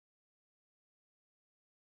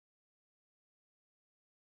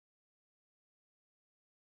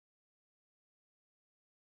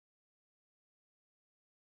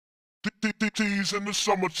Tees in the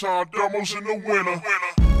summertime, demos in the winter.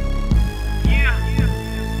 Yeah,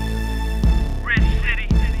 Red City,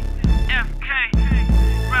 FK,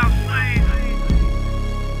 Route Sleeze.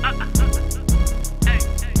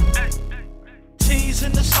 Tees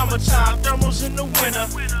in the summertime, thermals in the winter.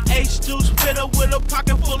 H2 spitter with a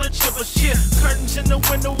pocket full of chippers. Yeah, curtains in the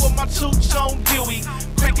window with my two-tone Dewey.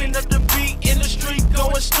 Cranking up the beat in the street,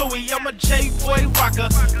 going stewy. I'm a J-boy rocker,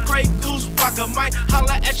 Grey Goose rocker. Might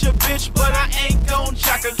holla at your bitch, but I ain't gon'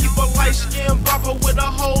 jock her. Keep a light-skinned bumper with a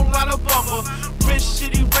whole lot of bumper. Rich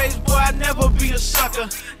city raised, boy, I never be a sucker.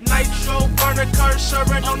 Nitro burner, Kurt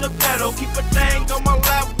serving on the pedal. Keep a thing on my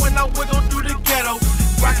lap when I wiggle through the ghetto.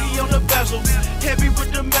 Rocky on the bezel, heavy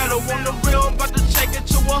with the metal. On the real, I'm about to take it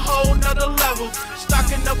to a whole nother level.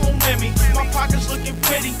 Stocking up on Remy, my pockets looking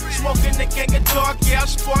pretty. Smoking the gang of dark, yeah, I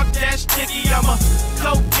spark that sticky. I'm a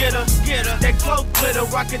go-getter, that glow glitter.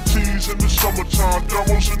 Rockin' Tees in the summertime,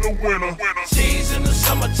 demos in the winter. Tees in the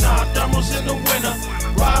summertime, thermals in the winter.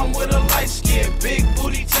 Riding with a light skin, big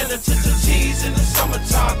booty tender. Tees in the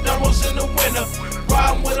summertime, thermals in the winter.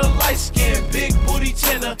 Riding with a light skin, big booty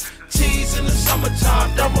tender. Tees in the summertime,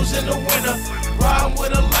 thermals in the winter. Riding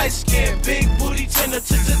with a light skin, big booty tender.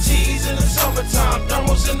 Tees in the summertime,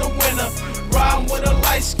 thermals in the winter. Riding with a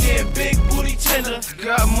light skin, big booty tender.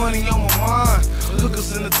 Got money on my mind,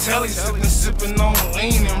 hookers in the telly, sipping on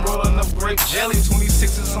lean and rolling up grape jelly.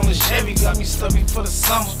 26s on the Chevy, got me stubby for the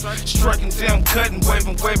summer. Striking down, cutting,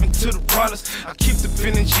 waving to the runners. I keep the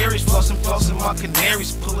Ben and Jerry's, flossing my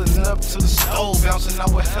canaries, pulling up to the stove, bouncing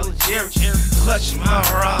out with hella Jerry. Clutching my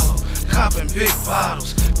Rollo, copping big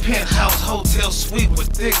bottles. Penthouse hotel suite with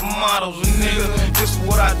thick models. Nigga, this is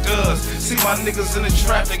what I does. See my niggas in the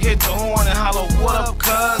traffic, hit the horn and holler, what up,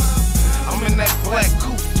 cuz? I'm in that black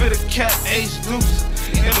coupe, fit a cat, age deuce.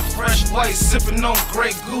 In a fresh white, sipping on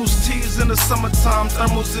Grey Goose. Tees in the summertime,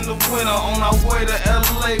 thermals in the winter. On our way to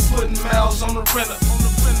LA, putting miles on the renter.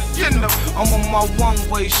 You know, I'm on my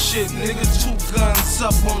one-way shit, nigga. 2 guns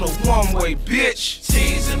up on the one-way, bitch.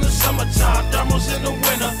 Tees in the summertime, thermals in the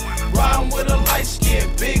winter. Riding with a light skin,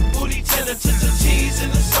 big booty tender. Tees in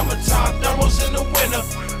the summertime, thermals in the winter.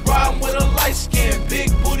 Riding with a light skin,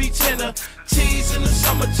 big booty tender. Tees in the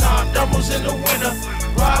summertime, thermals in the winter.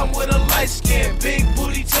 Riding with a light skin, big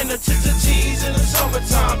booty tender. Tees in the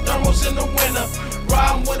summertime, thermals in the winter.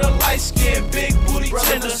 Riding with a light skin, big booty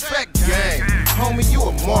tender. Respect gang, homie, you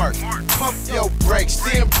a mark. Pump your brakes,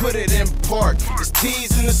 then put it in park. It's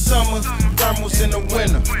tees in the summer, thermals in the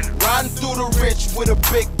winter. Riding through the rich with a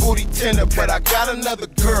big booty tender. But I got another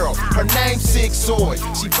girl, her name's Sig Soy.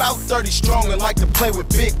 She bout 30 strong and like to play with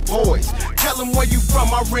big boys. Tell them where you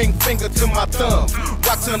from, I ring finger to my thumb.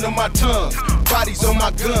 Rocks under my tongue, bodies on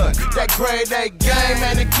my gun. That grade A game,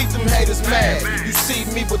 man, it keep them haters mad. You see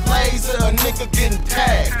me with laser, a nigga getting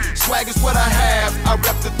tagged. Swag is what I have, I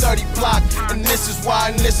rep the 30 block. And this is why,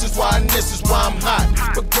 and this is why, and this is why I'm hot.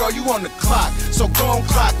 But girl, you on the clock, so go on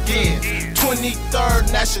clock in.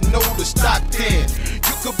 23rd National to Stockton.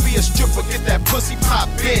 You could be a stripper, get that pussy pop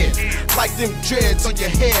in. Like them dreads on your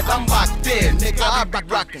head, I'm locked in. Nigga, I be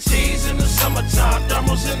rockin'. Tees in the summertime,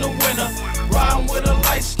 thermals in the winter. Riding with a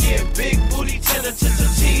light skin, big booty tender.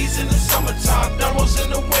 Tees in the summertime, thermals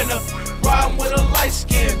in the winter. Riding with a light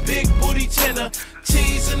skin, big booty tender.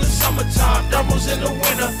 Tees in the summertime, thermals in the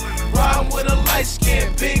winter. Riding with a light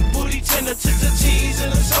skin, big booty tender.